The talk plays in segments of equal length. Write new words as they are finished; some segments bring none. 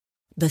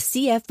The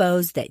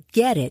CFOs that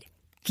get it,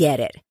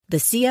 get it. The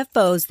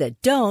CFOs that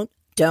don't,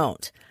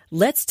 don't.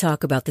 Let's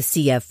talk about the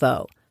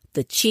CFO,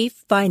 the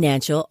Chief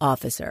Financial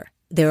Officer.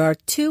 There are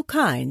two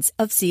kinds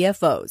of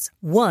CFOs.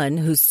 One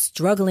who's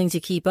struggling to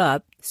keep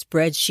up,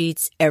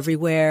 spreadsheets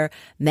everywhere,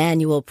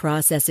 manual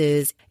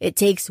processes. It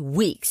takes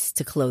weeks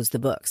to close the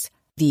books.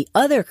 The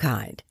other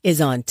kind is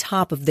on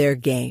top of their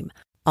game.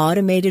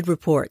 Automated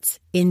reports,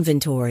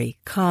 inventory,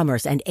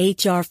 commerce, and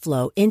HR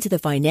flow into the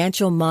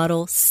financial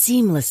model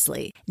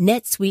seamlessly.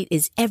 NetSuite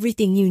is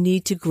everything you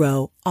need to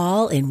grow,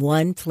 all in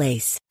one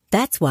place.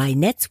 That's why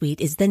NetSuite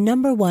is the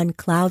 #1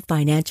 cloud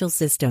financial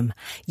system,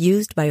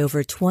 used by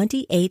over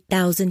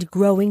 28,000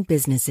 growing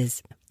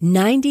businesses.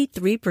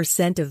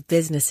 93% of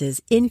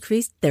businesses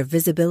increased their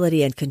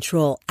visibility and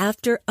control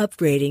after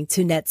upgrading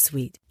to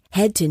NetSuite.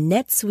 Head to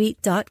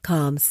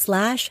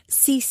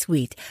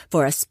netsuite.com/C-Suite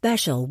for a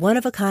special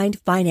one-of-a-kind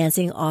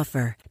financing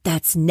offer.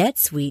 That's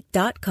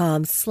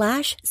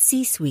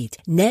netsuite.com/C-Suite.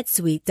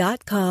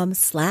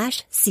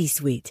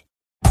 netsuite.com/C-Suite.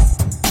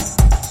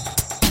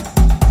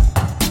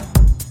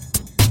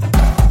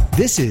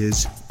 This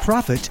is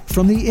Profit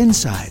from the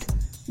Inside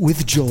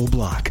with Joel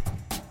Block.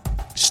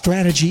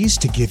 Strategies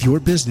to give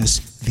your business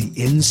the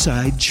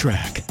inside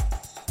track.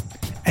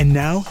 And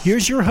now,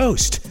 here's your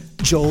host,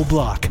 Joel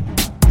Block.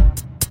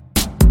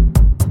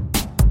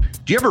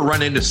 Do you ever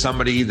run into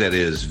somebody that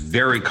is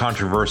very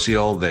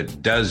controversial,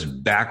 that does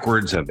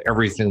backwards of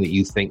everything that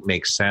you think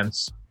makes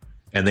sense,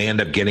 and they end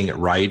up getting it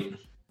right?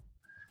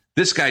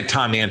 This guy,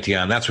 Tom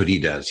Antion, that's what he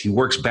does. He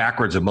works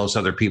backwards of most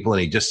other people,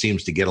 and he just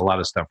seems to get a lot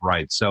of stuff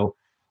right. So,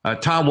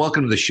 Tom,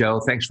 welcome to the show.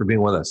 Thanks for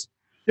being with us.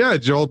 Yeah,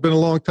 Joel, it's been a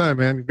long time,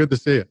 man. Good to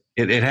see you.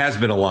 It has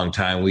been a long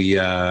time. We,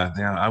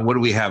 what do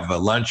we have,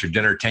 lunch or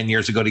dinner 10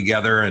 years ago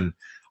together? And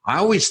I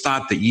always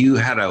thought that you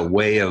had a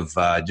way of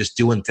just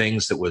doing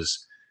things that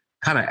was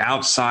kind of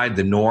outside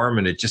the norm,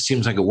 and it just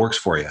seems like it works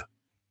for you.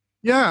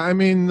 Yeah, I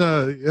mean,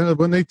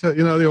 when they tell,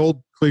 the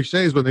old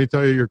cliches, when they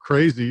tell you you're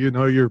crazy,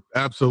 you're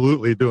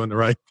absolutely doing the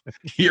right thing.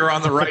 You're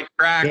on the right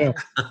track.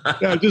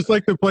 Yeah, just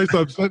like the place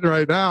I'm sitting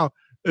right now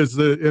is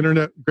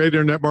the Great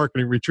Internet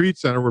Marketing Retreat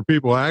Center, where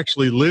people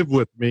actually live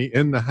with me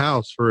in the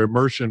house for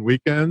immersion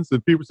weekends.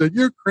 And people said,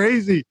 "You're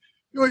crazy.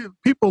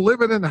 People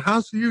living in the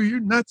house, you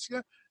nuts."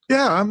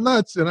 Yeah, I'm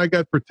nuts. And I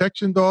got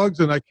protection dogs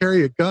and I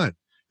carry a gun.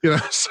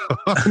 So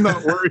I'm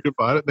not worried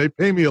about it. They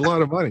pay me a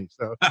lot of money.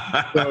 So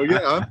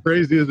yeah, I'm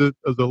crazy as a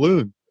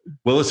loon.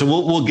 Well, listen,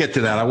 we'll get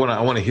to that. I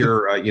want to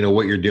hear,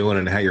 what you're doing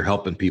and how you're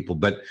helping people.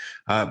 But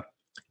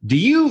do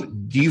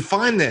you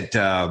find that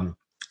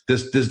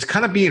does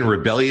kind of being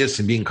rebellious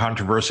and being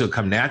controversial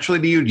come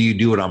naturally to you? Or do you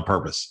do it on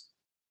purpose?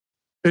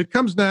 It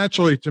comes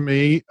naturally to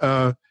me.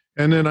 And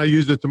then I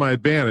use it to my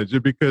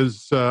advantage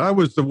because I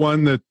was the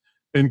one that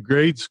in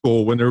grade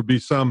school, when there would be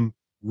some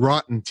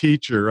rotten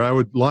teacher, I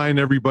would line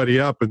everybody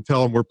up and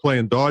tell them we're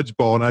playing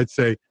dodgeball, and I'd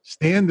say,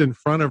 stand in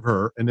front of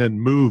her and then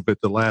move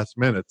at the last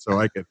minute so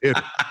I could hit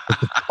her with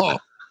the ball.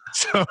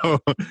 So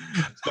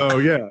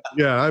yeah,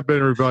 I've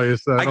been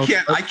rebellious. I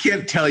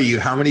can't tell you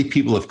how many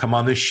people have come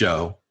on this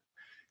show,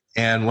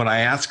 and when I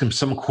ask them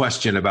some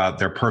question about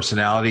their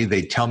personality,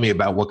 they tell me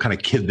about what kind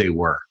of kid they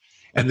were.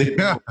 And they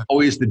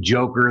always the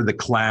joker, the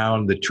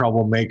clown, the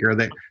troublemaker.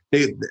 They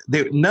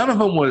none of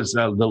them was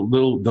the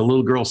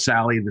little girl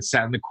Sally that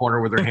sat in the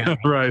corner with her hand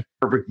right,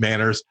 perfect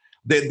manners.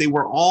 They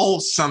were all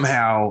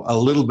somehow a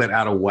little bit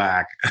out of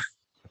whack.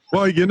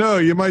 Well, you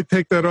might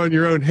take that on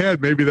your own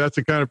head. Maybe that's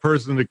the kind of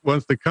person that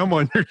wants to come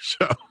on your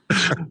show.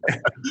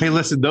 Hey,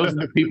 listen, those are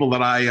the people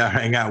that I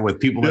hang out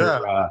with. People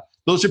that are,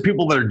 those are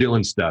people that are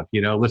doing stuff.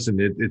 Listen,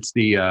 it's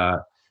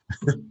the.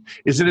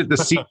 Isn't it the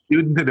C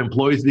student that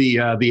employs the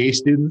A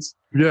students?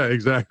 Yeah,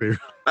 exactly.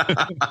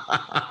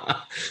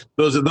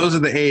 Those are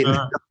the A.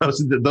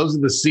 Those are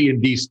the C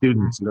and D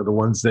students. The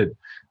ones that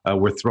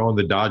were throwing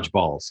the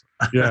dodgeballs.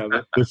 Yeah,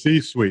 the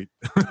C-suite.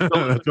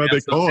 That's what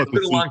they call it. It's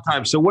been a long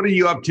time. So, what are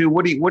you up to?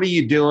 What are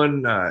you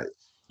doing?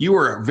 You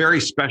were very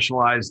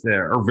specialized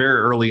there, or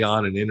very early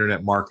on in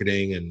internet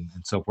marketing and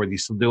so forth. You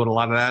still doing a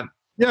lot of that?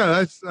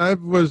 Yeah, I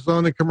was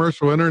on the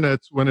commercial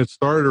internet when it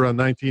started around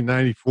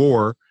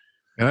 1994.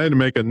 And I had to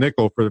make a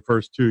nickel for the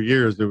first 2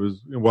 years. It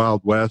was Wild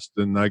West,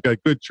 and I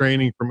got good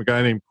training from a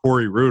guy named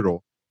Corey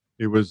Rudel.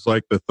 He was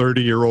like the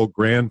 30-year-old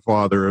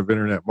grandfather of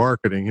internet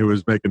marketing who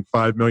was making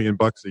 $5 million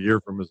a year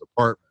from his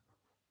apartment.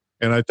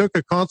 And I took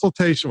a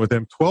consultation with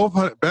him,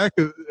 back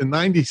in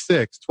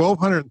 '96,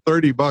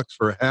 $1,230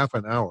 for half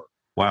an hour.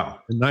 Wow.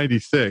 In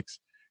 '96,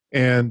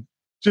 and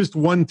just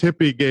one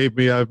tip he gave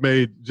me, I've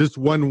made just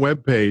one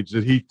web page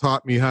that he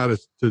taught me how to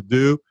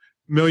do, $1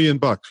 million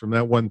from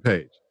that one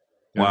page.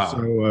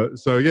 Wow.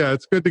 So yeah,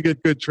 it's good to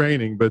get good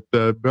training, but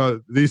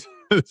these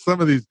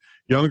some of these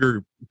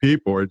younger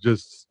people are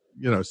just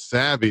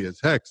savvy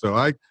as heck. So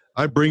I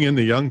bring in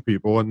the young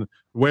people, and the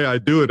way I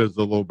do it is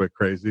a little bit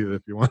crazy.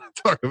 If you want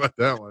to talk about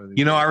that one,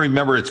 I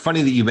remember. It's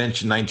funny that you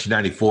mentioned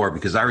 1994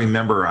 because I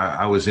remember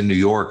I was in New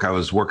York. I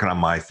was working on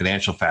my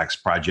financial fax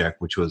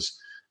project, which was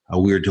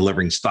we were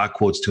delivering stock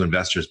quotes to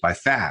investors by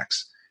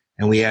fax.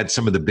 and we had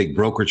some of the big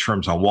brokerage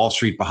firms on Wall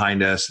Street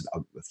behind us,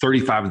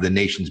 35 of the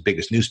nation's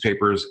biggest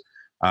newspapers.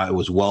 It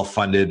was well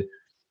funded.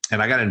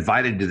 And I got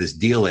invited to this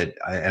deal at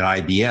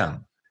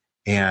IBM.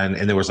 And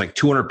there was like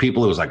 200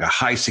 people. It was like a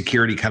high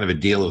security kind of a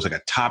deal. It was like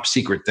a top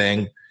secret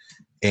thing.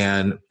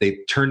 And they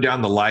turned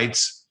down the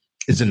lights.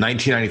 It's in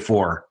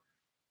 1994.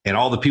 And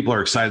all the people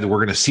are excited that we're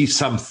going to see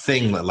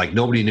something that like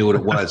nobody knew what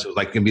it was. It was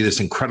like going to be this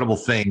incredible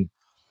thing.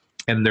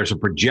 And there's a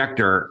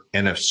projector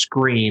and a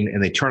screen,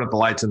 and they turn up the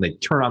lights and they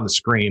turn on the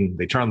screen.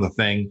 They turn on the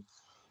thing.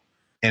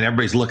 And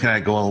everybody's looking at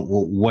it going,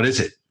 well, what is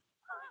it?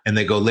 And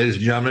they go, ladies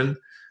and gentlemen,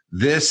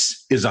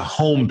 this is a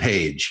home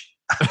page.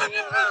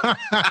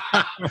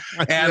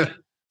 and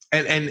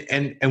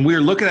we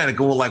were looking at it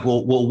going like,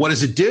 well, what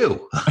does it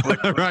do?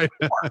 Like, right.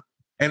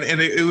 And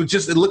it was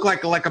just, it looked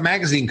like a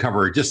magazine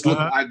cover. It just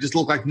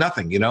looked like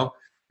nothing, you know?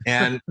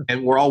 And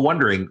we're all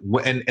wondering,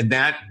 and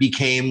that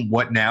became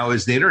what now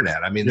is the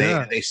internet. I mean,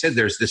 they said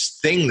there's this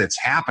thing that's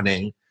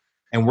happening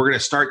and we're going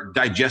to start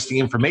digesting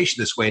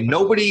information this way. And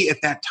nobody at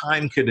that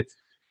time could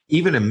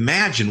even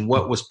imagine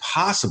what was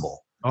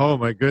possible. Oh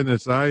my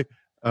goodness. And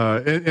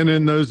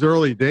in those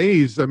early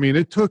days, I mean,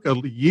 it took a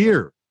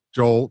year,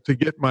 Joel, to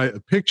get a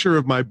picture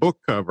of my book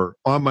cover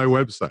on my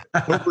website.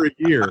 Over a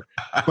year,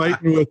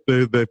 fighting with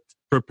the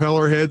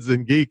propeller heads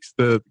and geeks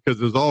because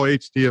it was all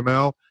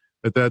HTML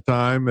at that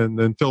time. And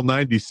until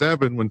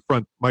 97, when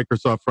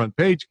Microsoft Front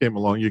Page came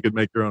along, you could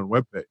make your own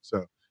webpage.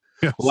 So,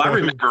 yeah, well, I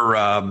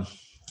remember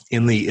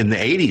in the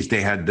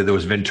 80s, there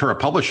was Ventura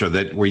Publisher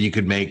where you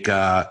could make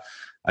a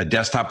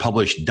desktop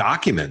published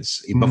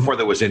documents before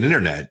there was an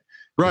internet.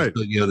 Right.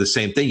 So, the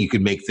same thing. You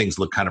could make things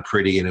look kind of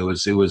pretty, and it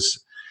was,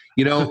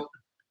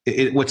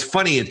 what's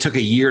funny. It took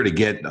a year to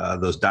get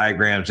those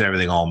diagrams and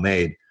everything all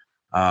made,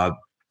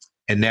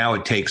 and now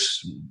it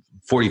takes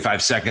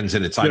 45 seconds,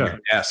 and it's on your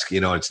desk.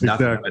 It's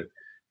nothing. Exactly. But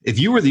if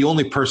you were the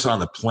only person on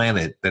the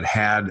planet that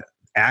had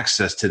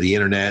access to the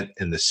internet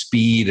and the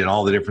speed and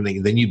all the different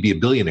things, then you'd be a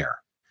billionaire.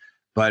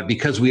 But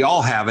because we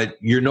all have it,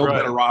 you're no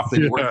better off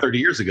than you were 30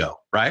 years ago,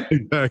 right?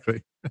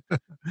 Exactly.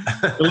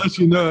 unless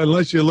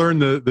you learn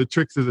the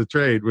tricks of the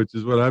trade, which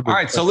is what I've been. All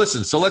right, so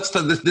listen. So let's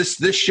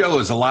this show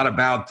is a lot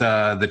about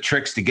the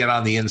tricks to get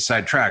on the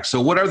inside track.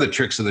 So what are the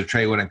tricks of the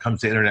trade when it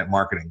comes to internet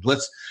marketing?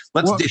 Let's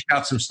dish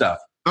out some stuff.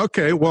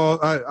 Okay, well,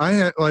 I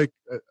had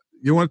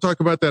you want to talk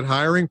about that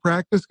hiring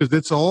practice because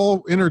it's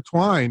all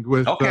intertwined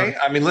with. Okay,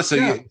 I mean, listen.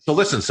 Yeah.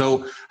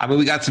 So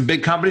we got some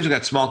big companies, we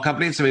got small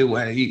companies. I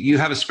mean, you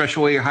have a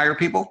special way you hire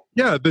people.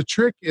 Yeah, the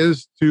trick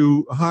is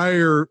to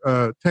hire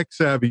tech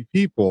savvy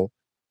people.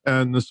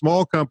 And the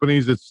small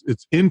companies,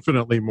 it's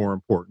infinitely more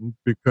important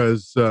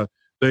because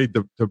they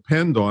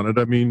depend on it.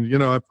 I mean,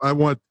 if I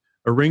want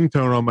a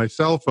ringtone on my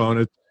cell phone,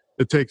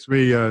 it takes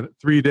me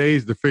 3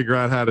 days to figure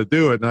out how to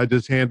do it, and I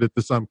just hand it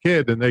to some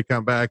kid, and they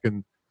come back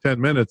in 10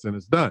 minutes, and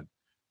it's done.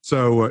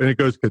 So, and it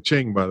goes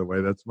ka-ching, by the way.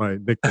 That's my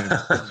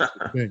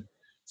nickname.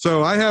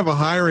 So I have a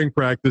hiring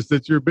practice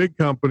that your big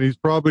companies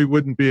probably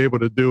wouldn't be able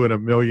to do in a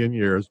million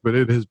years, but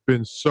it has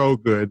been so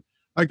good.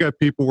 I got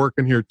people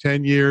working here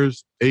 10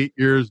 years, 8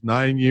 years,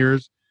 9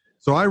 years.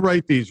 So I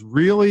write these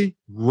really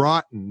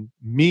rotten,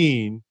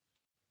 mean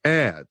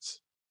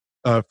ads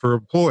for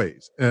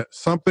employees.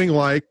 Something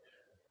like,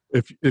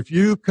 if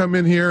you come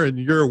in here and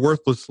you're a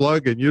worthless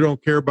slug and you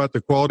don't care about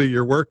the quality of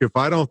your work, if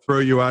I don't throw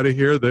you out of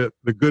here, the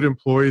good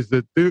employees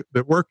that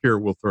work here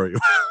will throw you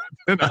out.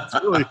 And it's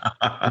really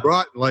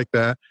rotten like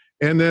that.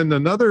 And then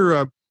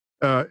another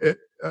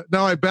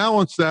now I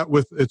balance that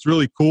with it's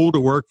really cool to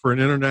work for an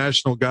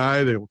international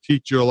guy. They will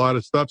teach you a lot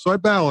of stuff. So I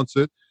balance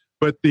it.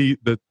 But the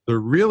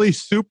really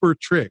super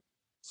trick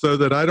so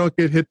that I don't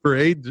get hit for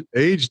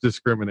age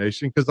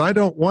discrimination, because I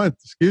don't want,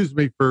 excuse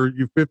me, for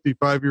you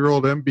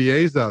 55-year-old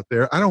MBAs out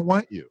there, I don't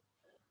want you.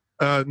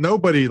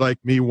 Nobody like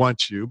me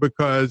wants you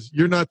because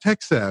you're not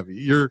tech savvy.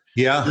 You're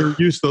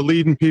used to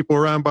leading people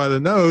around by the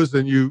nose,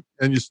 and you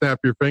snap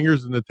your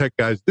fingers and the tech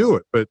guys do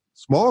it. But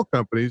small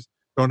companies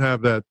don't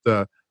have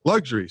that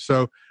luxury.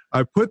 So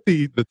I put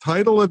the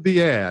title of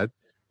the ad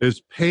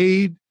is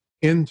paid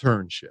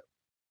internship,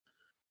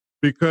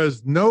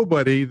 because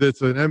nobody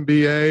that's an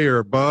MBA or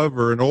above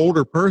or an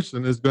older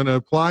person is going to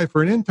apply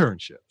for an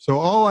internship. So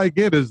all I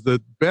get is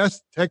the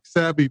best tech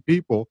savvy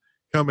people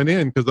coming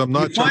in because I'm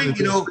not trying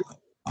to.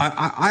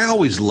 I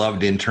always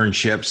loved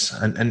internships,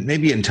 and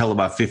maybe until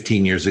about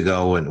 15 years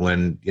ago,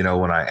 when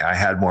I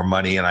had more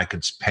money and I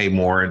could pay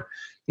more, and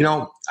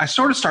I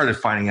sort of started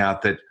finding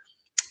out that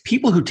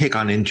people who take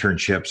on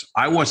internships,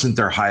 I wasn't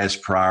their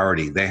highest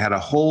priority. They had a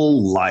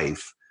whole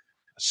life,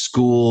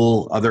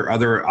 school,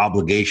 other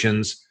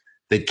obligations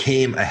that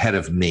came ahead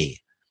of me.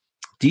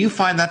 Do you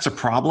find that's a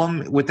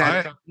problem with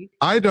that?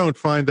 I don't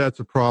find that's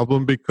a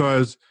problem,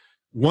 because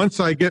once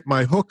I get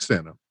my hooks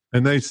in them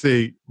and they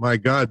say, my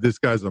God, this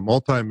guy's a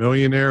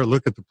multimillionaire.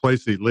 Look at the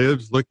place he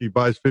lives. Look, he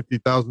buys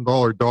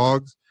 $50,000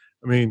 dogs.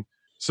 I mean,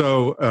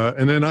 so,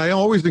 and then I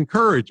always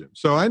encourage them.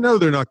 So I know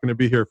they're not going to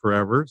be here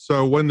forever.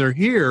 So when they're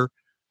here,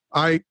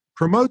 I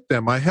promote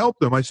them. I help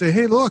them. I say,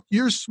 hey, look,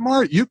 you're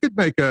smart. You could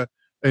make a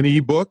an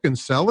ebook and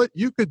sell it.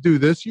 You could do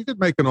this. You could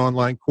make an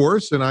online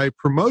course, and I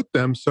promote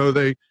them. So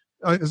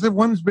I said,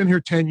 one's been here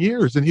 10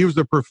 years, and he was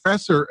a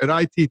professor at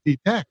ITT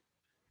Tech.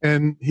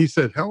 And he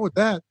said, heck with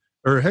that,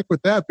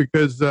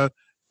 because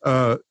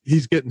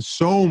he's getting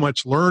so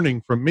much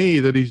learning from me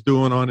that he's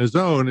doing on his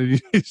own,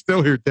 and he's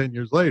still here 10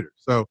 years later.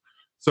 So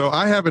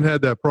I haven't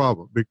had that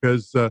problem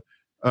because,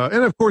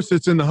 and of course,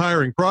 it's in the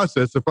hiring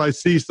process. If I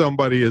see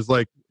somebody is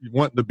like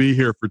wanting to be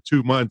here for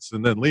 2 months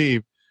and then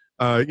leave,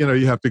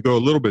 you have to go a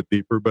little bit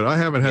deeper. But I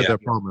haven't had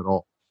that problem at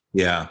all.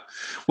 Yeah.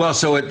 Well,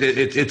 so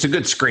it's a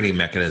good screening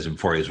mechanism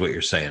for you, is what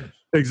you're saying.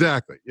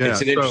 Exactly. Yeah.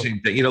 It's an interesting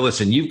thing.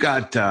 Listen, you've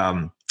got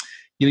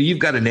you've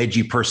got an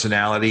edgy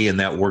personality, and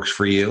that works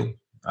for you.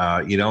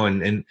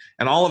 And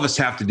all of us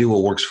have to do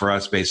what works for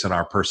us based on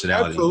our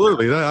personality.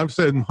 Absolutely. I'm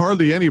saying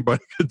hardly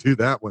anybody could do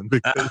that one,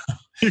 because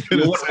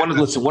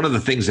one of the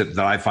things that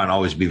I find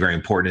always be very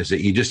important is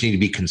that you just need to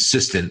be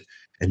consistent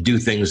and do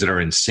things that are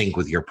in sync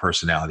with your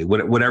personality,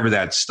 whatever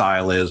that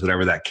style is,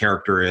 whatever that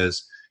character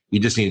is. You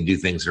just need to do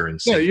things that are in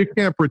sync. Yeah, you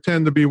can't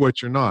pretend to be what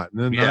you're not.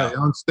 And then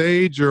on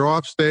stage or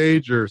off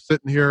stage or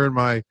sitting here in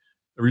my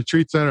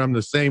retreat center, I'm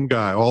the same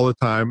guy all the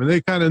time, and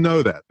they kind of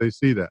know that. They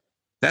see that.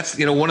 That's,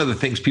 one of the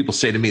things people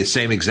say to me, the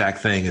same exact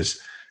thing, is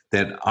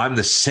that I'm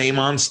the same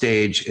on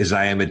stage as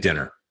I am at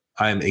dinner.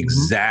 I am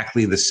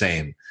exactly the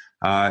same.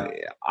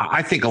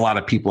 I think a lot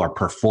of people are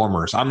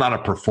performers. I'm not a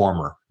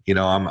performer.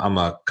 I'm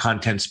a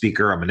content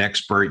speaker. I'm an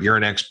expert. You're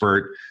an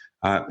expert.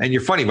 And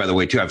you're funny, by the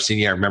way, too. I've seen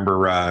you. I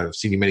remember I've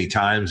seen you many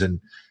times, and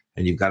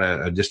you've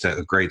got just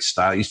a great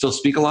style. You still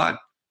speak a lot?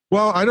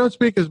 Well, I don't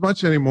speak as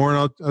much anymore,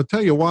 and I'll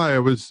tell you why.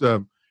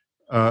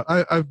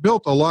 I've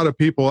built a lot of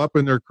people up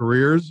in their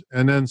careers,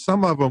 and then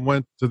some of them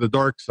went to the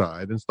dark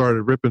side and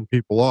started ripping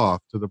people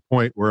off to the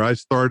point where I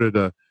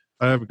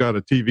have got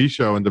a TV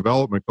show in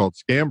development called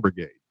Scam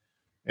Brigade.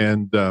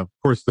 And of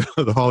course,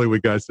 the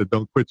Hollywood guy said,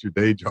 "Don't quit your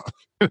day job."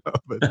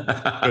 But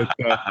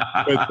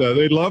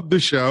they loved the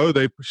show.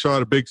 They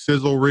shot a big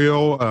sizzle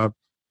reel, so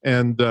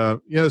a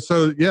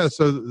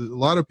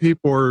lot of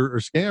people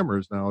are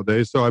scammers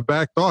nowadays. So I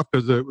backed off,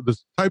 because the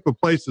type of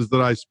places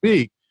that I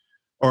speak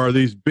are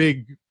these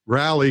big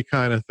rally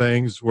kind of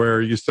things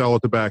where you sell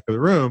at the back of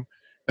the room,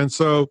 and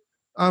so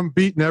I'm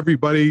beating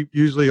everybody.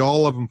 Usually,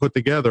 all of them put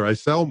together, I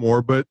sell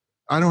more, but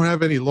I don't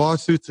have any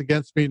lawsuits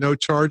against me, no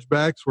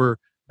chargebacks, where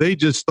they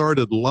just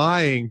started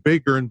lying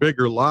bigger and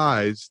bigger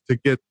lies to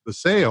get the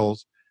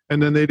sales,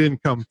 and then they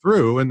didn't come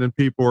through, and then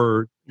people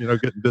were,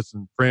 getting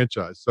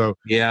disenfranchised. So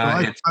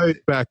I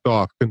backed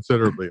off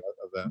considerably of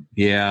that.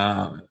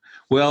 Yeah.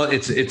 Well,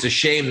 it's a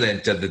shame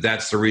that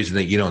that's the reason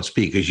that you don't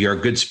speak, because you're a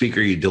good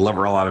speaker. You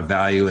deliver a lot of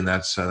value, and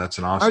that's an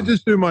awesome. I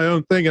just do my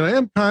own thing, and I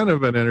am kind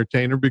of an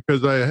entertainer,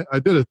 because I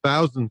did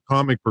 1,000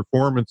 comic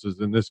performances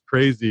in this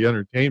crazy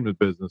entertainment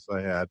business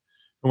I had,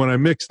 and when I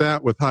mix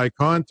that with high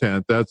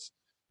content, that's,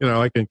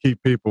 I can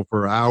keep people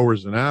for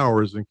hours and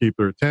hours and keep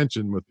their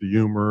attention with the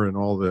humor and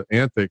all the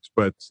antics,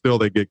 but still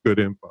they get good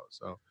info.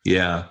 So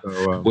yeah.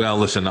 Well,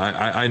 listen,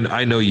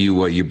 I know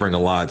you bring a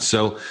lot.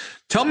 So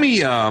tell me,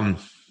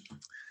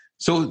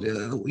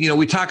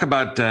 we talk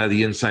about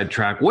the inside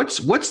track. What's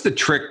the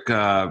trick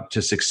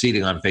to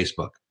succeeding on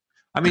Facebook?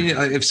 I mean,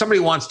 if somebody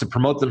wants to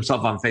promote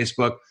themselves on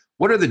Facebook,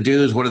 what are the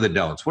do's? What are the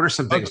don'ts? What are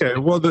some things? Okay.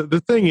 Well,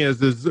 the thing is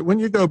that when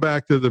you go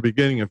back to the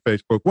beginning of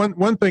Facebook,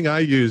 one thing I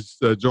use,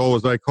 Joel,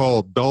 is I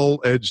call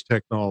dull edge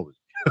technology.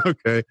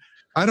 Okay.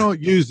 I don't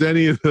use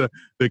any of the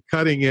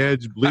cutting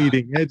edge,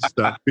 bleeding edge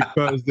stuff,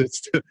 because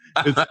it's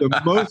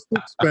the most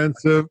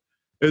expensive.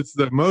 It's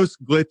the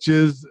most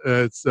glitches.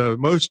 It's the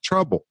most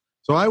trouble.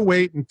 So I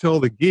wait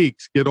until the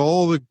geeks get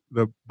all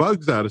the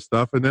bugs out of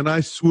stuff, and then I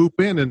swoop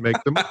in and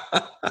make them.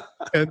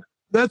 And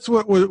that's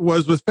what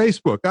was with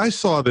Facebook. I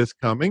saw this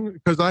coming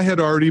because I had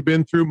already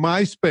been through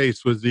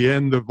MySpace, was the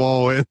end of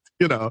all, and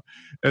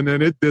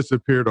then it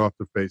disappeared off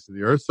the face of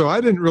the earth. So I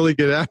didn't really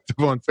get active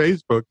on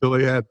Facebook till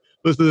they had,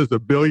 listen, there's 1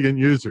 billion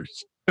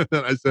users. And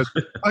then I said,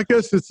 I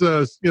guess it's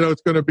it's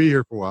going to be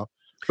here for a while.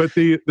 But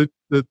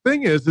the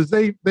thing is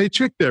they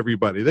tricked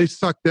everybody. They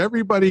sucked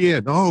everybody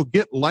in. Oh,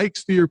 get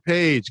likes to your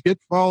page, get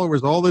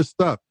followers, all this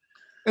stuff.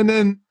 And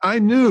then I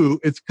knew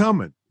it's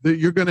coming, that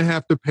you're going to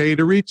have to pay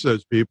to reach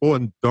those people.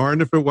 And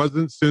darn if it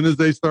wasn't, as soon as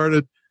they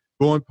started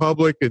going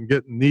public and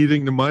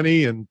needing the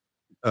money and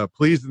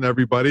pleasing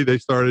everybody, they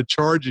started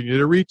charging you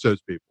to reach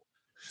those people.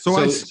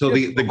 So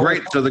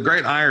the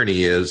great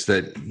irony is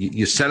that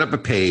you set up a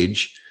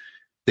page,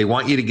 they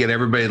want you to get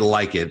everybody to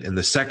like it, and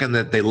the second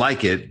that they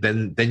like it,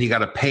 then you got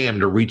to pay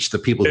them to reach the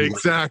people who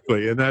exactly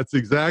like it. And that's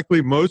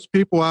exactly, most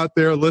people out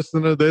there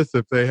listening to this,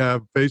 if they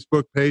have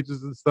Facebook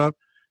pages and stuff,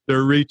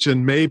 they're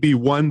reaching maybe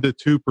 1%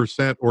 to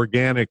 2%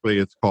 organically,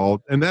 it's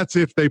called. And that's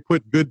if they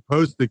put good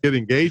posts to get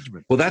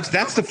engagement. Well, that's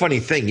the funny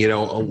thing.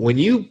 When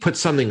you put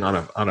something on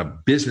a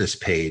business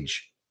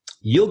page,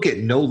 you'll get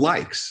no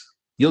likes.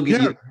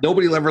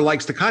 Nobody ever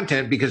likes the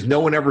content because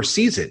no one ever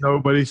sees it.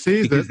 Nobody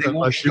sees because it. They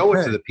won't show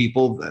it to the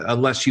people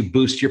unless you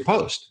boost your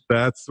post.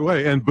 That's the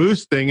way. And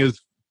boosting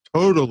is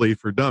totally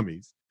for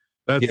dummies.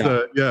 That's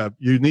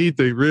you need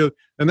to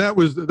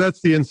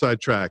that's the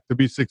inside track. To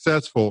be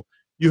successful,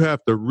 you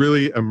have to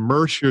really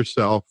immerse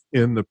yourself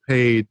in the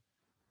paid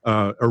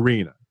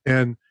arena.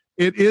 And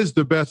it is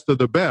the best of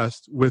the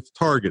best with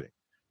targeting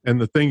and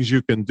the things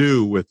you can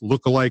do with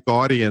lookalike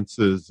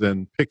audiences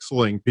and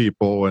pixeling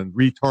people and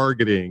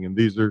retargeting. And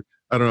these are,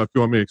 I don't know if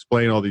you want me to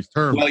explain all these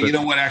terms. Well, you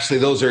know what? Actually,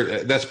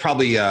 that's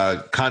probably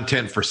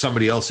content for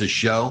somebody else's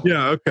show.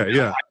 Yeah. Okay.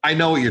 Yeah. I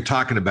know what you're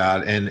talking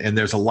about, and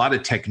there's a lot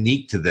of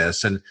technique to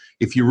this. And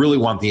if you really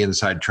want the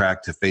inside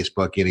track to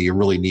Facebook, you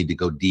really need to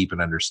go deep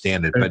and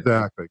understand it.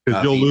 Exactly,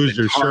 because you'll lose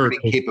your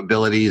targeting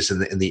capabilities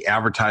and the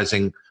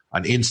advertising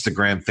on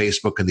Instagram,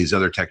 Facebook, and these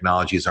other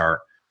technologies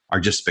are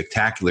just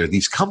spectacular.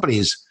 These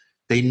companies,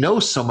 they know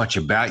so much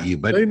about you,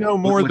 but they know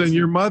more than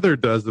your mother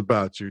does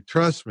about you.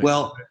 Trust me.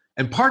 Well,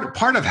 and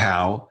part of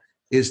how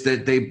is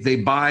that they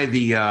buy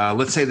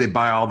let's say they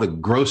buy all the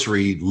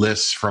grocery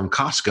lists from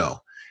Costco,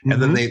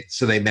 and then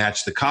they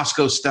match the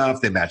Costco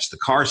stuff, they match the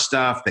car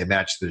stuff, they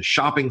match the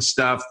shopping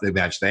stuff, they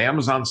match the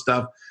Amazon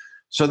stuff.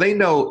 So they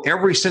know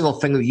every single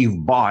thing that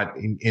you've bought,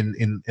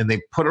 and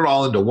they put it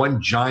all into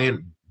one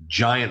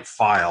giant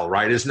file,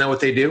 right? Isn't that what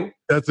they do?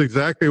 That's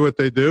exactly what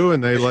they do,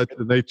 and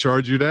they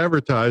charge you to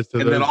advertise to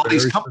them. And then all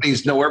these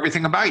companies know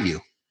everything about you.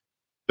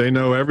 They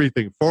know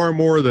everything, far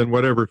more than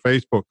whatever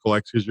Facebook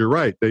collects, because you're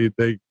right.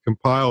 They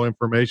compile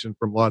information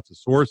from lots of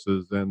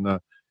sources, and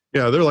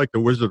they're like the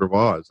Wizard of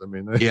Oz. I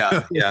mean,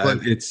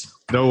 it's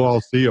know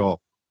all, see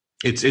all.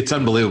 It's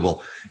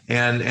unbelievable.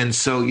 And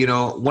so,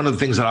 one of the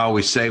things that I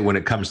always say when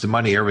it comes to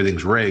money,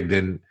 everything's rigged.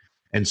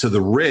 And so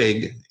the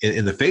rig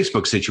in the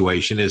Facebook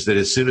situation is that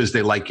as soon as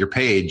they like your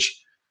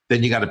page,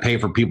 then you got to pay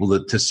for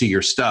people to see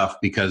your stuff,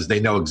 because they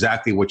know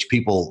exactly which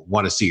people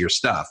want to see your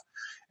stuff.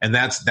 And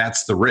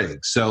that's the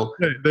rig. So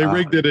they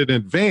rigged it in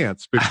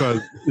advance, because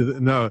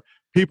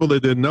people that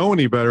didn't know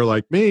any better,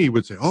 like me,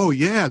 would say, "Oh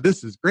yeah,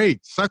 this is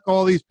great. Suck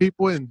all these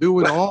people in, do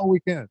it all we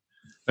can."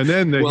 And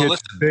then they hit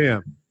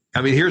damn.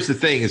 I mean, here's the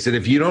thing: is that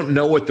if you don't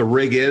know what the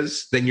rig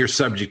is, then you're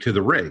subject to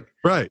the rig.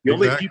 Right. The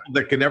only people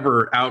that can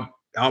ever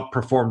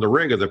outperform the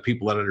rig are the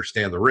people that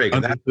understand the rig.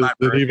 And that's not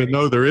that even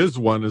know there is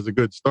one is a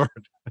good start.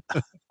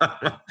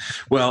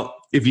 Well,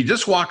 if you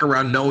just walk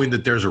around knowing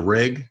that there's a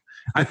rig,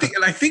 I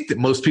think that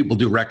most people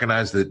do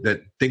recognize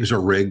that things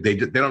are rigged. They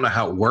don't know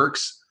how it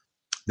works.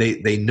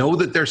 They know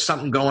that there's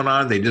something going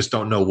on. They just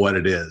don't know what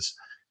it is.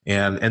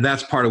 And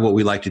that's part of what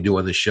we like to do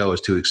on the show,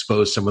 is to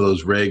expose some of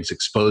those rigs,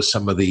 expose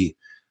some of the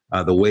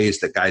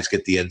ways that guys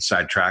get the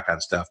inside track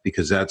on stuff,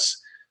 because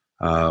that's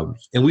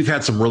and we've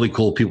had some really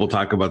cool people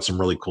talk about some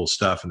really cool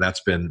stuff, and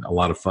that's been a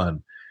lot of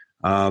fun.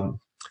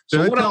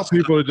 So I tell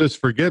people to just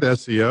forget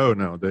SEO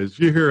nowadays. If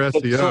you hear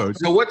SEO,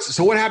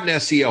 so what happened to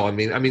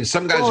SEO? I mean,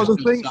 some guys are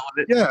selling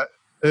it. Yeah,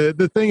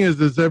 the thing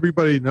is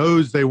everybody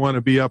knows they want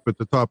to be up at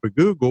the top of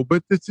Google,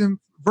 but it's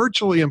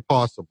virtually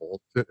impossible.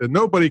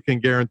 Nobody can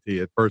guarantee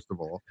it. First of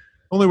all,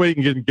 only way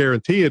you can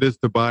guarantee it is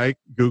to buy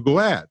Google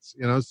ads.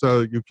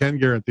 So you can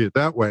guarantee it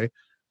that way.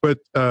 But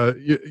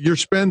you're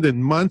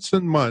spending months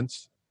and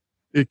months.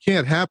 It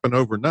can't happen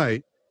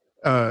overnight.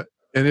 And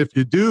if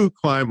you do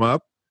climb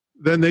up,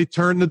 then they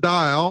turn the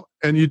dial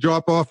and you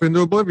drop off into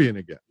oblivion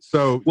again.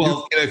 So,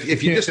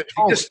 if you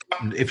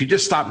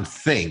just stop and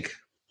think,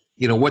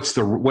 what's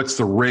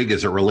the rig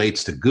as it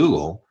relates to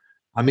Google?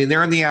 I mean,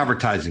 they're in the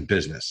advertising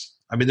business.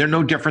 I mean, they're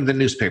no different than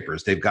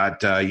newspapers. They've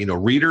got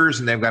readers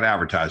and they've got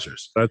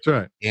advertisers. That's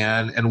right.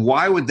 And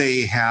why would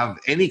they have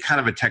any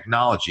kind of a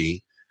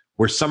technology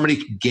where somebody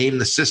can game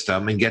the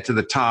system and get to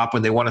the top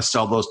when they want to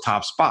sell those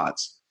top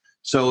spots?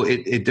 So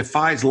it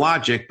defies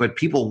logic, but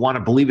people want to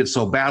believe it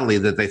so badly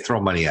that they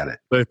throw money at it.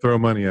 They throw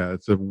money at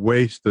it.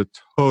 It's a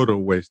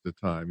total waste of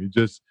time.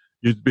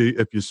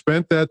 If you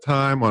spent that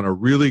time on a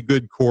really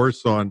good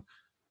course on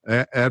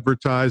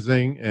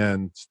advertising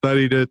and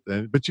studied it,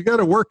 but you got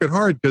to work it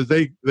hard, because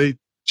they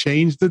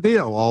change the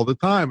deal all the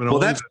time. And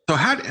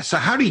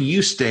how do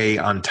you stay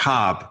on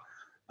top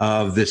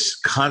of this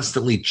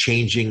constantly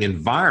changing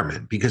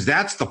environment? Because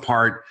that's the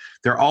part,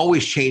 they're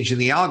always changing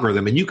the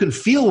algorithm, and you can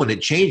feel when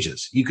it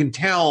changes. You can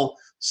tell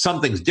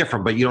something's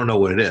different, but you don't know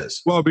what it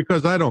is. Well,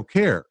 because I don't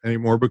care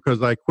anymore,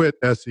 because I quit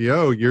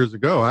SEO years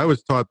ago. I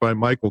was taught by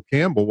Michael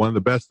Campbell, one of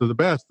the best of the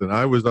best, and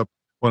I was up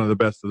one of the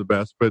best of the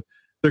best. But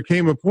there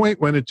came a point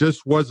when it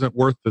just wasn't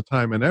worth the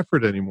time and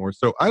effort anymore.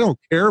 So I don't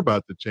care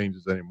about the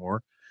changes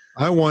anymore.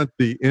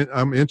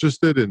 I'm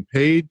interested in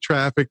paid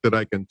traffic that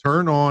I can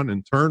turn on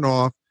and turn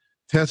off,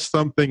 test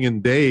something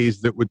in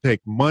days that would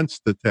take months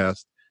to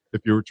test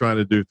if you were trying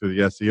to do through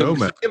the SEO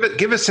method.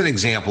 Give us an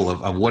example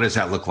of what does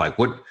that look like?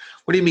 What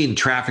do you mean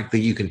traffic that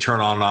you can turn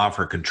on and off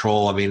or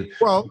control? I mean,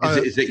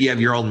 is it you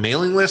have your own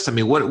mailing list? I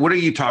mean, what are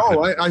you talking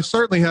about? I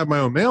certainly have my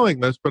own mailing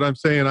list, but I'm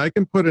saying I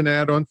can put an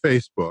ad on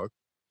Facebook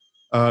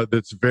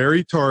that's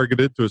very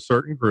targeted to a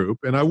certain group,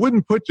 and I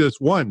wouldn't put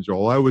just one,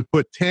 Joel. I would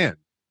put 10.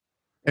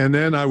 And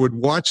then I would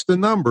watch the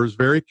numbers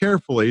very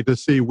carefully to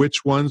see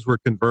which ones were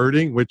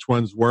converting, which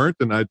ones weren't,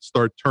 and I'd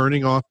start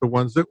turning off the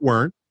ones that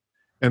weren't,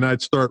 and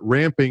I'd start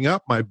ramping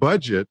up my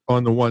budget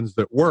on the ones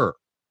that were.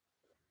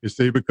 You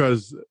see,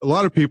 because a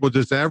lot of people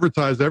just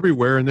advertise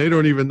everywhere and they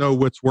don't even know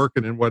what's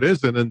working and what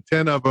isn't. And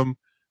 10 of them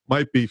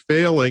might be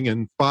failing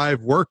and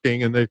 5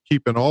 working, and they're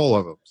keeping all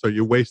of them. So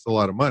you waste a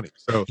lot of money.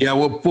 So yeah,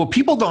 well,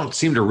 people don't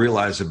seem to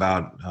realize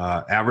about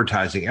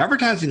advertising.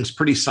 Advertising is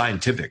pretty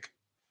scientific.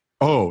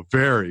 Oh,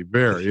 very,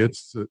 very.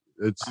 It's.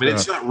 I mean,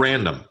 it's not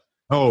random.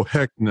 Oh,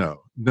 heck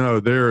no. No,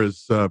 there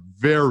is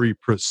very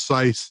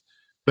precise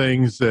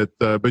things that,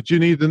 but you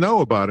need to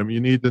know about them.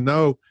 You need to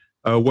know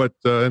what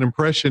an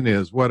impression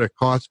is, what a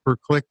cost per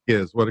click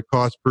is, what a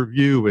cost per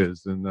view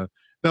is. And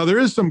now there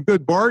is some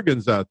good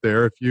bargains out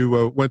there. If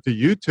you went to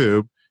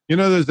YouTube, you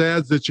know those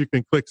ads that you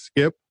can click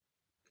skip?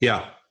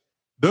 Yeah.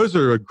 Those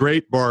are a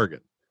great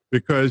bargain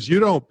because you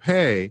don't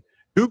pay.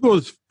 Google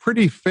is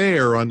pretty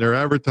fair on their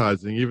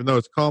advertising, even though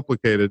it's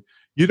complicated.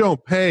 You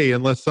don't pay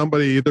unless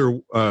somebody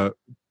either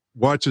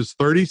watches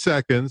 30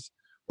 seconds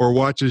or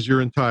watches your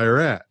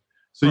entire ad.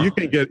 So you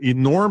can get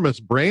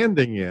enormous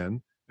branding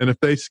in, and if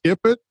they skip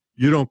it,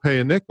 you don't pay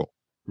a nickel.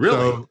 Really?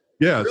 So,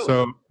 yeah. Really?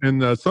 So,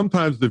 and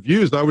sometimes the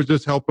views, I was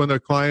just helping a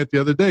client the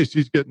other day.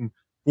 She's getting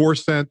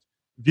 4-cent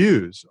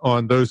views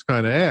on those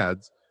kind of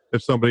ads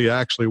if somebody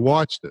actually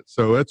watched it.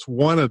 So it's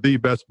one of the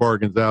best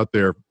bargains out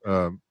there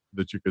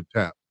that you could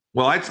tap.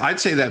 Well, I'd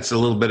say that's a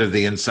little bit of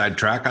the inside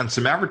track on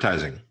some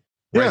advertising.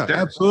 Yeah,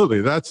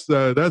 absolutely. That's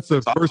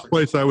the first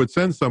place I would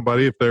send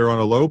somebody if they're on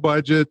a low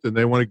budget and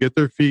they want to get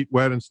their feet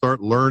wet and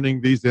start learning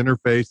these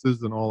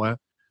interfaces and all that.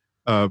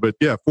 But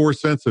yeah, 4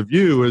 cents a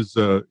view is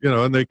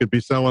and they could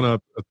be selling a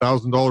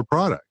 $1,000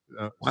 product.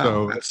 Wow,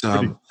 so that's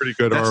pretty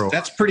good ROI.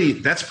 That's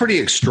pretty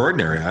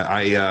extraordinary.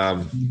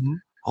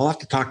 I'll have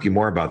to talk to you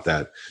more about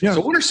that. Yeah.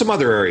 So, what are some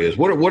other areas?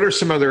 What are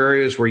some other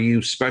areas where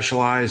you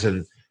specialize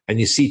and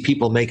you see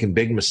people making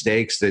big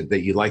mistakes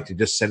that you'd like to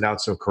just send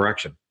out some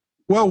correction?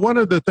 Well, one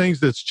of the things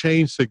that's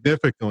changed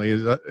significantly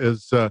is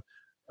the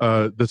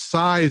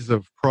size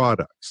of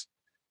products.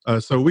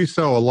 So we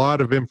sell a lot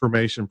of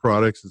information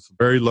products. It's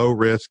very low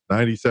risk,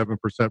 97%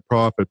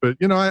 profit. But,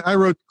 I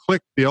wrote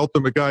Click, the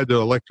Ultimate Guide to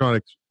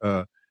Electronic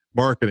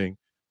Marketing.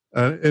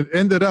 It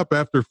ended up,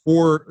 after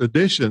 4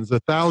 editions,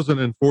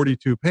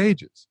 1,042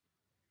 pages.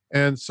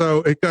 And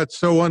so it got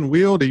so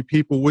unwieldy,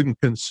 people wouldn't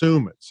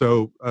consume it.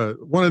 So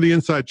one of the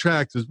inside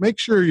tracks is make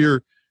sure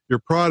your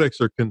products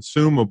are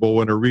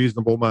consumable in a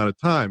reasonable amount of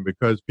time,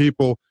 because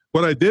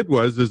what I did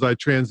is I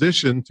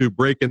transitioned to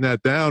breaking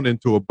that down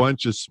into a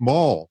bunch of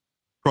small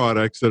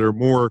products that are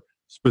more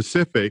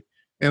specific,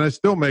 and I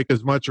still make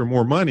as much or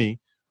more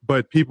money,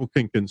 but people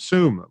can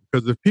consume them.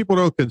 Because if people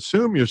don't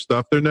consume your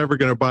stuff, they're never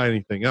going to buy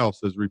anything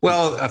else.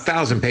 Well,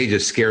 1,000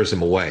 pages scares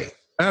them away.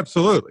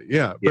 Absolutely,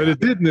 yeah. But it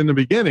didn't in the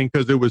beginning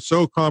because it was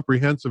so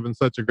comprehensive and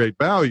such a great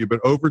value. But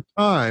over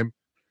time,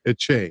 it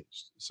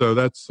changed. So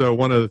that's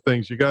one of the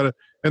things you got to.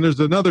 And there's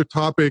another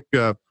topic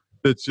that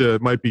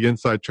might be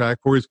inside track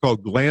for you. It's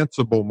called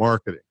glanceable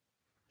marketing.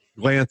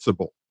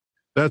 Glanceable.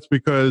 That's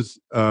because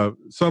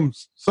some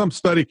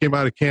study came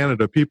out of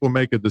Canada. People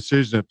make a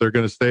decision if they're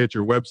going to stay at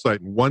your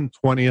website in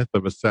 1/20th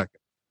of a second.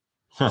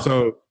 Huh.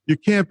 So you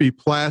can't be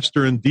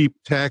plastering deep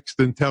text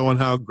and telling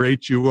how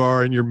great you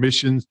are and your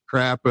mission's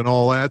crap and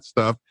all that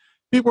stuff.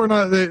 People are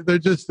not. They're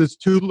just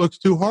looks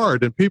too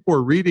hard, and people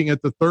are reading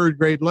at the 3rd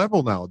grade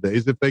level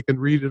nowadays if they can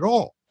read it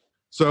all.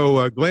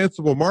 So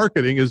glanceable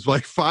marketing is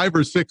like 5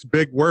 or 6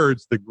 big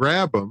words to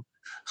grab them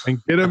and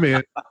get them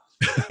in.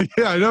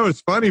 Yeah, I know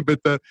it's funny, but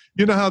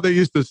you know how they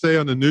used to say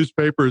on the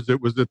newspapers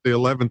it was at the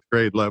 11th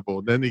grade level,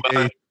 and then the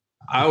 8th.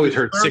 I always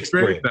heard 6th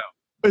grade. Now.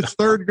 It's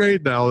 3rd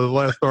grade now. The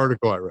last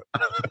article I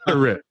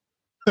read.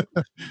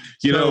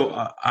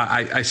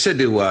 I said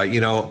to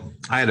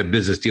I had a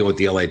business deal with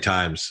the LA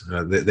Times.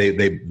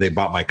 They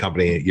bought my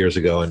company years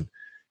ago,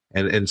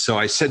 and so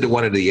I said to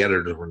one of the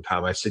editors one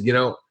time, I said,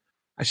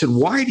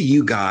 why do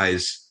you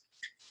guys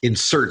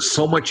insert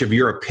so much of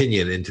your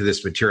opinion into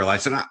this material? I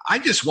said, I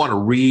just want to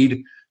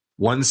read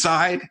one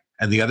side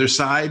and the other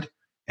side,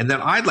 and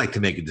then I'd like to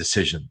make a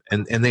decision.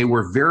 And they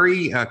were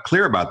very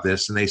clear about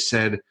this, and they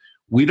said,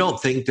 we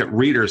don't think that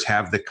readers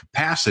have the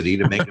capacity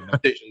to make a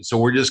decision, so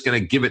we're just going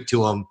to give it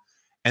to them.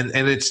 And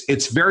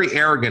it's very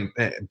arrogant,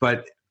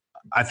 but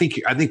I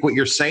think what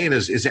you're saying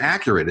is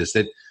accurate. Is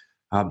that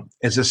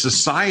as a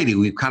society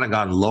we've kind of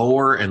gone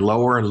lower and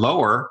lower and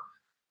lower,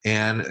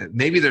 and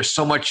maybe there's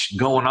so much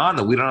going on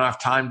that we don't have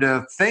time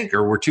to think,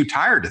 or we're too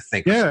tired to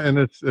think. Yeah, and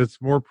it's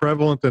more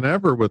prevalent than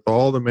ever with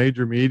all the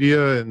major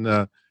media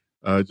and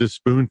just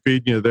spoon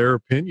feeding you their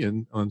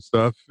opinion on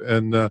stuff.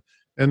 And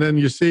then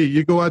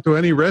you go out to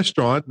any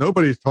restaurant,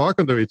 nobody's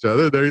talking to each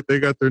other. They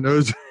got their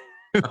nose.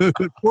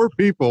 Poor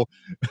people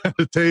at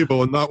the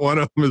table, and not one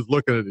of them is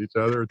looking at each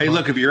other. Hey,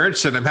 look, if you're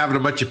interested, I'm having a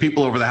bunch of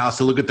people over the house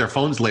to look at their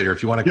phones later.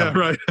 If you want to come,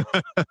 right,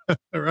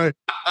 right.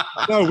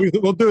 No,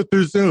 we'll do it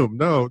through Zoom.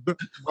 No,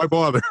 why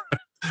bother?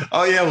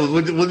 Oh yeah,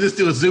 we'll just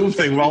do a Zoom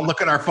thing. We'll all look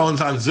at our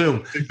phones on Zoom.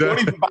 Exactly. Don't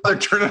even bother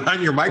turning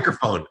on your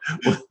microphone.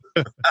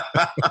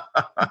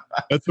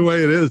 That's the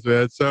way it is,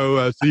 man.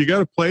 So you got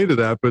to play to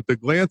that, but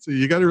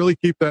you got to really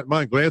keep that in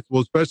mind.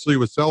 Glanceable, especially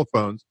with cell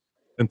phones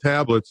and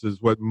tablets,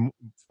 is what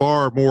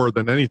far more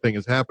than anything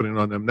is happening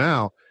on them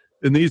now.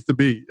 It needs to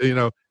be,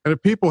 and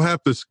if people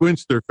have to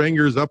squinch their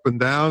fingers up and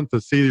down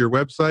to see your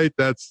website,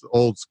 that's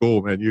old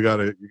school, man. You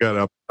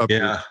gotta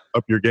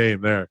up your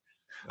game there.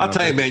 I'll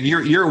tell you, man,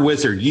 you're a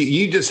wizard.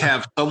 You just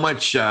have so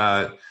much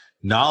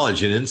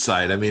knowledge and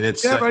insight. I mean,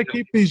 it's I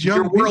keep these young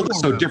your world people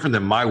is so around. different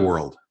than my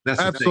world. That's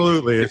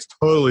Absolutely, it's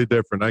totally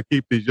different. I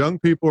keep these young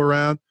people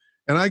around,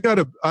 and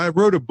I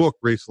wrote a book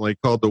recently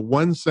called The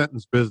One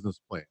Sentence Business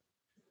Plan.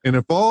 And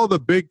if all the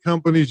big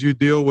companies you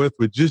deal with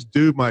would just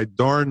do my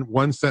darn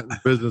one sentence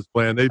business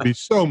plan, they'd be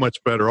so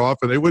much better off,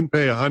 and they wouldn't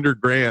pay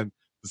 $100,000 to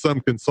some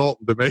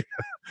consultant to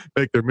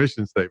make their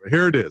mission statement.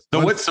 Here it is.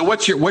 So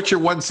what's your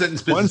one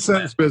sentence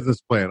business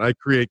plan? I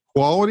create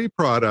quality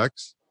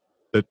products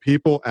that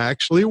people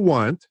actually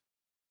want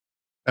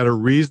at a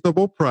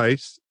reasonable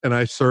price, and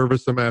I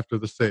service them after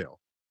the sale.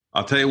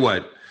 I'll tell you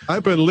what.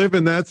 I've been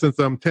living that since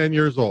I'm 10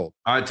 years old.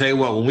 I'll tell you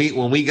what,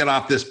 when we get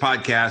off this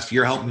podcast,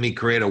 you're helping me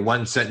create a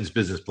one sentence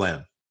business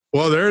plan.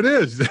 Well, there it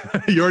is.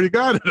 You already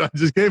got it. I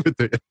just gave it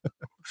to you.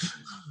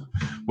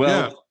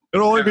 Well, yeah,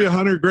 it'll only be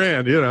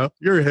 $100,000.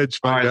 You're a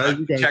hedge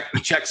fund guy. The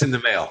check's in the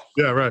mail.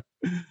 Yeah, right.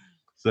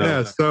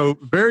 So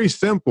very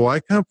simple. I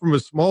come from a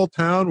small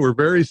town. We're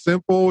very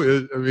simple.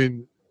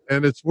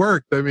 And it's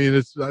worked. I've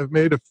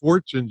made a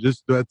fortune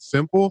just that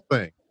simple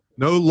thing.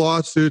 No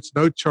lawsuits,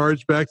 no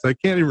chargebacks. I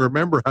can't even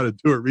remember how to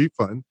do a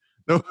refund.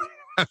 No,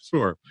 that's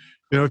for.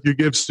 If you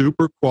give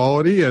super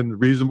quality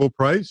and reasonable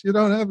price, you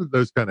don't have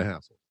those kind of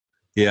hassles.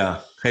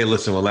 Yeah. Hey,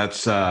 listen. Well,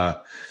 that's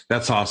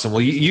awesome.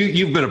 Well,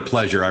 you've been a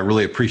pleasure. I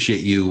really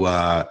appreciate you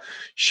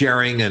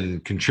sharing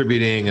and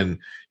contributing. And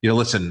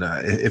listen,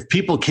 if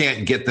people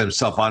can't get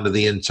themselves onto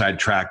the inside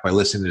track by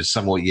listening to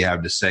some of what you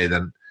have to say,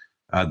 then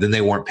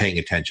they weren't paying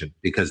attention,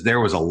 because there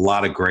was a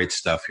lot of great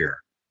stuff here.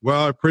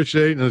 Well, I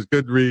appreciate it, and it's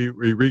good we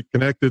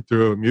reconnected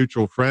through a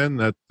mutual friend.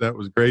 That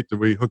was great that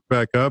we hooked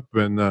back up,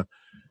 and I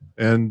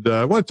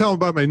want to tell them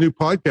about my new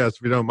podcast,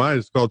 if you don't mind.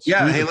 It's called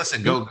Hey,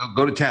 listen, go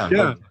to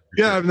town.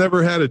 Yeah, I've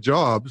never had a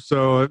job,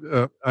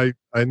 so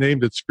I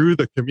named it Screw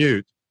the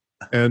Commute.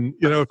 And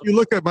if you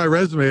look at my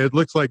resume, it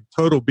looks like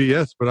total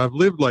BS, but I've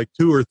lived like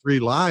 2 or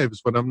 3 lives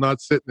when I'm not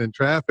sitting in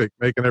traffic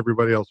making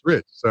everybody else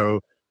rich. So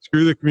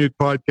Screw the Commute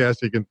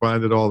podcast. You can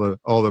find it all the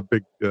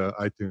big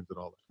iTunes and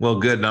all that. Well,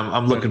 good. And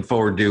I'm looking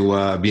forward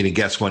to being a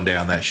guest one day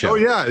on that show. Oh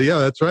yeah,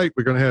 that's right.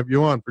 We're going to have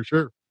you on for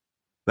sure.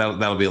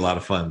 That'll be a lot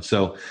of fun.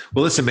 So,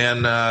 well, listen,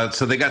 man.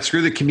 So they got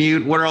Screw the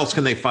Commute. Where else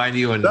can they find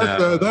you? And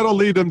that'll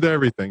lead them to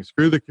everything.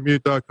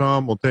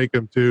 ScrewTheCommute.com will take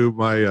them to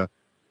my.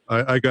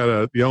 I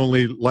got the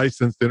only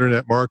licensed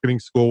internet marketing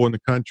school in the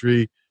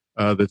country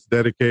that's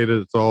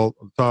dedicated. It's all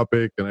on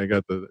topic, and I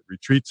got the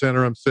retreat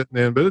center I'm sitting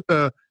in.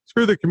 But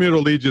Screw the Commute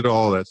will lead you to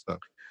all that stuff.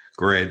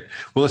 Great.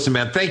 Well, listen,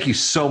 man, thank you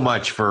so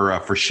much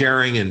for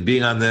sharing and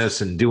being on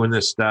this and doing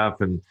this stuff,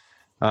 and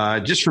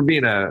just for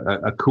being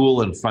a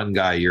cool and fun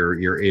guy.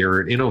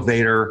 You're an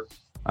innovator.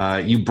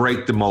 You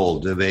break the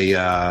mold. They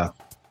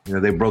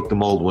broke the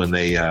mold when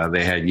they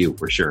had you,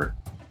 for sure.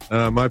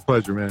 My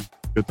pleasure, man.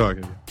 Good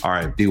talking to you. All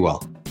right. Be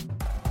well.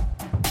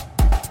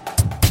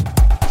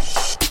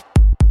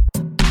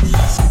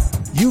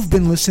 You've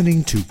been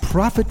listening to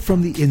Profit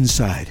from the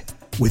Inside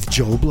with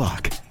Joel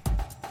Block.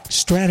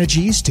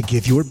 Strategies to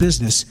give your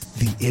business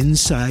the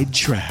inside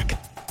track.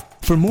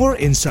 For more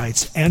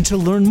insights and to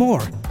learn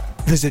more,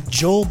 visit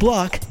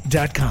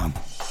joelblock.com.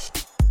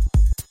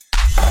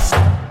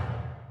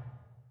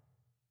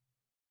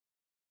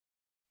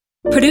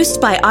 Produced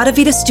by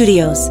Audavita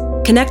Studios.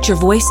 Connect your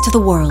voice to the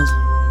world.